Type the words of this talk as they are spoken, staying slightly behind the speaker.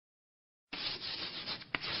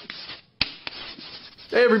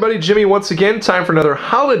Hey everybody, Jimmy once again. Time for another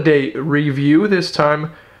holiday review. This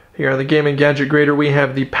time here on the Gaming Gadget Grader we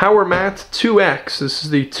have the Powermat 2X. This is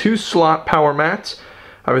the 2-slot Powermat.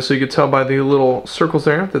 Obviously you can tell by the little circles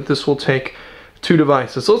there that this will take 2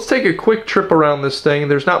 devices. So let's take a quick trip around this thing.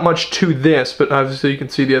 There's not much to this, but obviously you can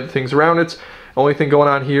see the other things around it. Only thing going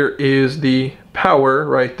on here is the power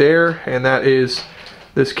right there, and that is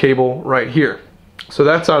this cable right here. So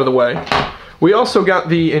that's out of the way. We also got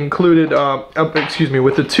the included,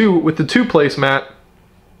 with the two placemat,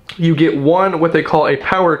 you get one what they call a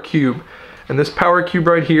Powercube, and this Powercube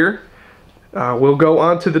right here will go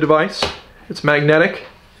onto the device. It's magnetic,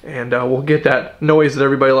 and we'll get that noise that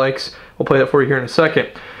everybody likes. We'll play that for you here in a second.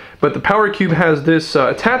 But the Powercube has this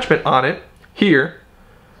attachment on it here.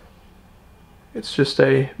 It's just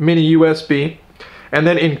a mini USB, and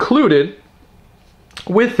then included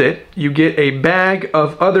with it, you get a bag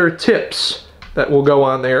of other tips that will go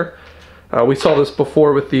on there. We saw this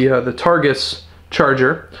before with the Targus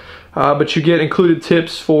charger, but you get included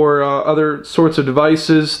tips for other sorts of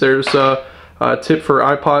devices. There's a tip for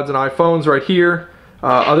iPods and iPhones right here.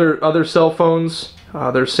 Other cell phones.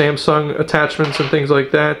 There's Samsung attachments and things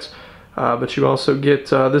like that. But you also get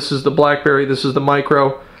this is the BlackBerry. This is the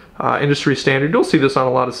micro industry standard. You'll see this on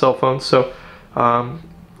a lot of cell phones. So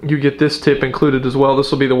you get this tip included as well. This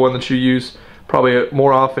will be the one that you use probably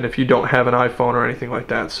more often if you don't have an iPhone or anything like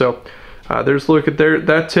that. So there's a look at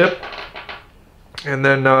that tip. And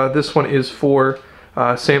then this one is for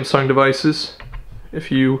Samsung devices, if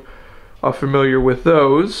you are familiar with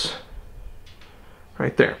those.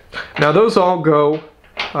 Right there. Now those all go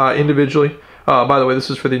individually. By the way, this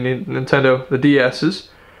is for the Nintendo, the DS's,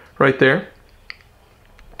 right there.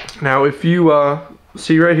 Now if you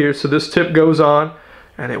see right here, so this tip goes on,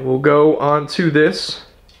 and it will go onto this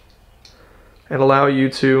and allow you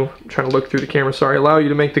to, I'm trying to look through the camera, sorry, allow you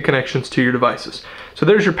to make the connections to your devices. So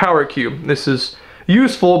there's your Powercube. This is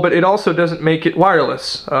useful, but it also doesn't make it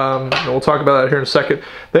wireless. And we'll talk about that here in a second.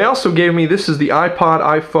 They also gave me, this is the iPod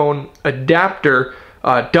iPhone adapter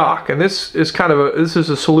dock, and this is kind of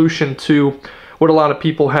a solution to what a lot of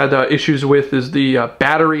people had issues with, is the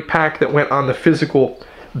battery pack that went on the physical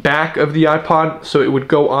back of the iPod. So it would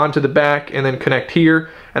go onto the back and then connect here,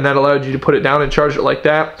 and that allowed you to put it down and charge it like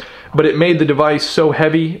that. But it made the device so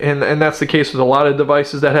heavy, and that's the case with a lot of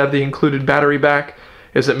devices that have the included battery back,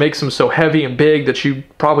 is it makes them so heavy and big that you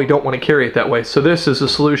probably don't want to carry it that way. So this is a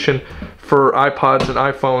solution for iPods and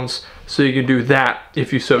iPhones, so you can do that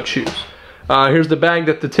if you so choose. Here's the bag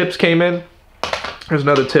that the tips came in. There's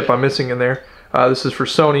another tip I'm missing in there. This is for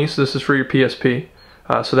Sony, so this is for your PSP.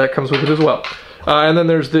 So that comes with it as well. And then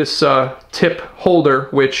there's this tip holder,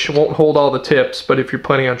 which won't hold all the tips, but if you're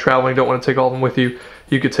planning on traveling, don't want to take all of them with you,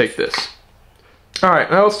 you could take this.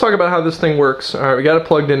 Alright, now let's talk about how this thing works. Alright, we got it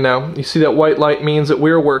plugged in now. You see that white light means that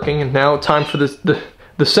we're working, and now time for this,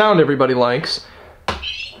 the sound everybody likes.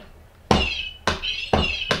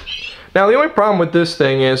 Now the only problem with this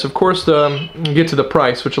thing is, of course, you get to the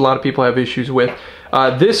price, which a lot of people have issues with.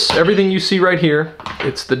 Everything you see right here,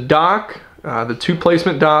 it's the dock, the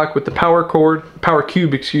 2-placement dock with the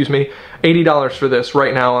Powercube, excuse me, $80 for this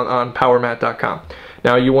right now on Powermat.com.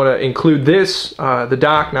 Now you want to include this, the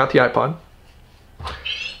dock, not the iPod.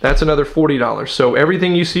 That's another $40. So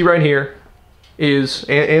everything you see right here is,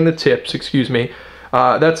 and the tips, excuse me,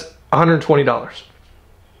 that's $120.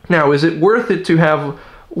 Now, is it worth it to have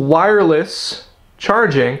wireless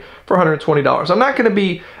charging for $120? I'm not going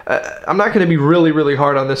to be really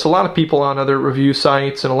hard on this. A lot of people on other review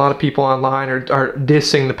sites and a lot of people online are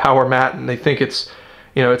dissing the Powermat, and they think it's,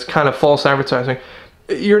 it's kind of false advertising.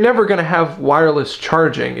 You're never going to have wireless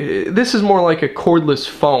charging. This is more like a cordless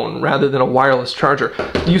phone rather than a wireless charger.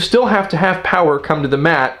 You still have to have power come to the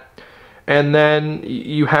mat, and then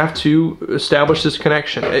you have to establish this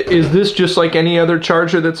connection. Is this just like any other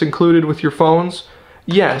charger that's included with your phones?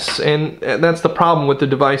 Yes, and that's the problem with the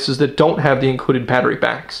devices that don't have the included battery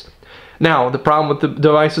backs. Now, the problem with the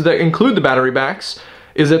devices that include the battery backs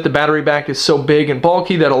is that the battery back is so big and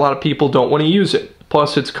bulky that a lot of people don't want to use it.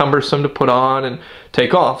 Plus, it's cumbersome to put on and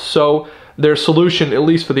take off. So their solution, at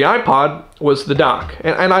least for the iPod, was the dock.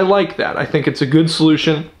 And I like that. I think it's a good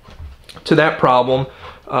solution to that problem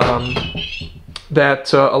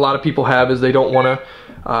that a lot of people have, is they don't want to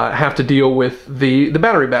have to deal with the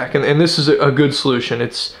battery back. And this is a good solution.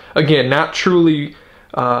 It's, again, not truly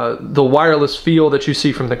the wireless feel that you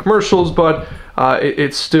see from the commercials, but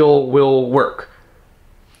it still will work.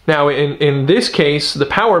 Now, in this case, the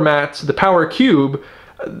Powermat, the Powercube,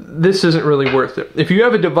 this isn't really worth it. If you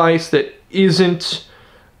have a device that isn't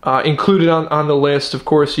included on the list. Of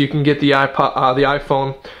course, you can get the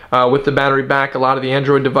iPhone with the battery back. A lot of the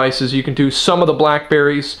Android devices, you can do some of the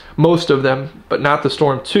BlackBerries, most of them, but not the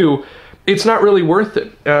Storm 2. It's not really worth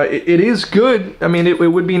it. It is good. I mean, it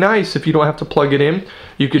would be nice if you don't have to plug it in.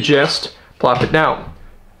 You could just plop it down.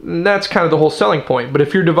 And that's kind of the whole selling point. But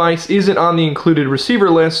if your device isn't on the included receiver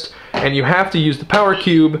list and you have to use the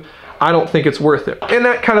Powercube, I don't think it's worth it. And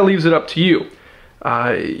that kind of leaves it up to you.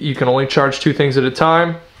 You can only charge 2 things at a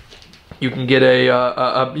time. You can get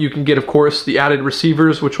of course, the added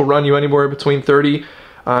receivers, which will run you anywhere between $30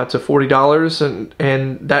 to $40,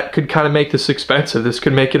 and that could kind of make this expensive. This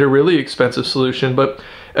could make it a really expensive solution. But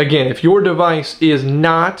again, if your device is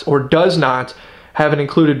not or does not have an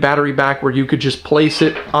included battery back where you could just place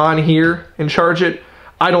it on here and charge it,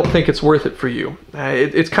 I don't think it's worth it for you.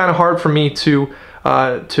 It's kind of hard for me to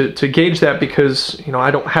gauge that because, you know,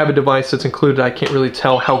 I don't have a device that's included. I can't really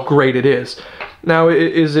tell how great it is. Now,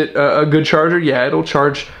 is it a good charger? Yeah, it'll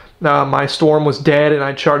charge. My Storm was dead and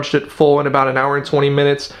I charged it full in about an hour and 20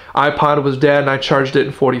 minutes. iPod was dead and I charged it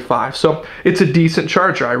in 45. So it's a decent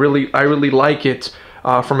charger. I really like it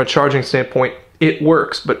from a charging standpoint. It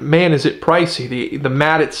works, but man, is it pricey. The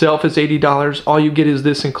mat itself is $80. All you get is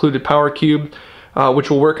this included Powercube, which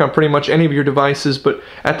will work on pretty much any of your devices, but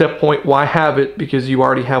at that point, why have it? Because you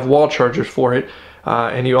already have wall chargers for it,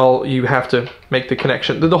 and you have to make the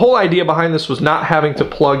connection. The whole idea behind this was not having to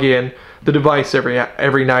plug in the device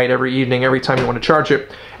every night, every evening, every time you want to charge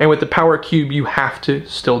it, and with the Powercube, you have to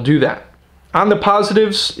still do that. On the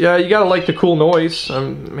positives, yeah, you gotta like the cool noise. I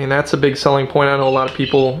mean, that's a big selling point. I know a lot of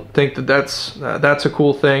people think that that's a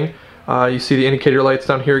cool thing. You see the indicator lights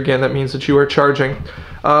down here again. That means that you are charging.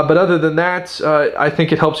 But other than that, I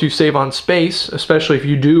think it helps you save on space, especially if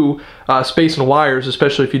you do space and wires,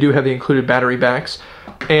 especially if you do have the included battery backs.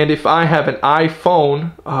 And if I have an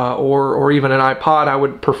iPhone or even an iPod, I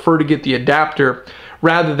would prefer to get the adapter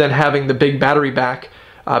rather than having the big battery back.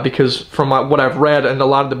 Because from what I've read and a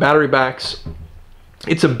lot of the battery backs,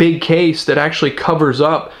 it's a big case that actually covers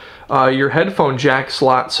up your headphone jack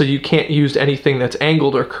slot, so you can't use anything that's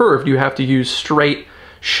angled or curved. You have to use straight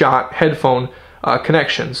shot headphone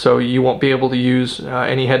connection, so you won't be able to use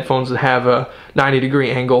any headphones that have a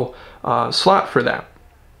 90-degree angle slot for that.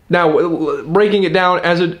 Now, breaking it down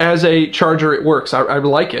as a charger, it works. I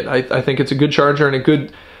like it. I think it's a good charger and a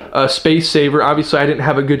good space saver. Obviously, I didn't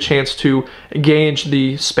have a good chance to gauge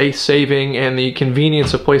the space saving and the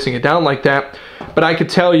convenience of placing it down like that, but I could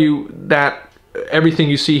tell you that everything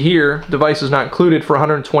you see here, device is not included, for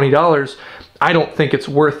 $120, I don't think it's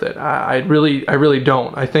worth it. I really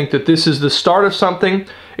don't. I think that this is the start of something.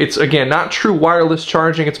 It's, again, not true wireless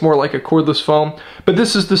charging. It's more like a cordless phone. But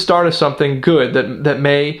this is the start of something good that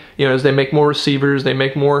may, you know, as they make more receivers, they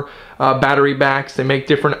make more battery backs, they make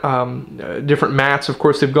different mats. Of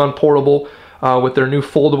course, they've gone portable with their new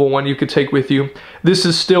foldable one you could take with you. This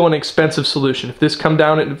is still an expensive solution. If this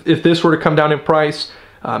were to come down in price,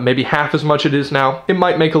 maybe half as much it is now, it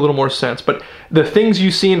might make a little more sense. But the things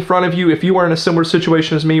you see in front of you, if you are in a similar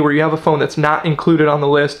situation as me where you have a phone that's not included on the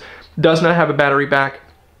list, does not have a battery back,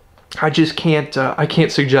 I just can't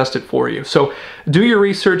suggest it for you. So do your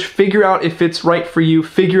research, figure out if it's right for you,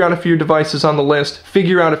 figure out if your device is on the list,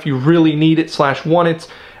 figure out if you really need it / want it,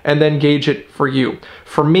 and then gauge it for you.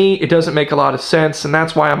 For me, it doesn't make a lot of sense, and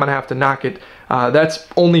that's why I'm gonna have to knock it. That's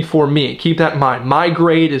only for me. Keep that in mind. My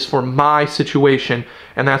grade is for my situation,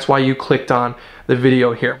 and that's why you clicked on the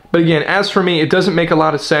video here. But again, as for me, it doesn't make a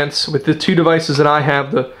lot of sense with the 2 devices that I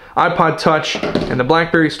have, the iPod Touch and the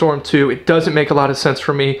BlackBerry Storm 2. It doesn't make a lot of sense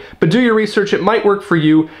for me, but do your research. It might work for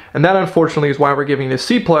you, and that unfortunately is why we're giving this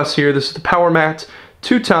C+ here. This is the Powermat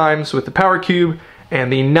 2 times with the Powercube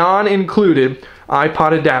and the non-included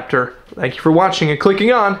iPod adapter. Thank you for watching and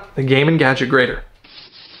clicking on the Game and Gadget Grader.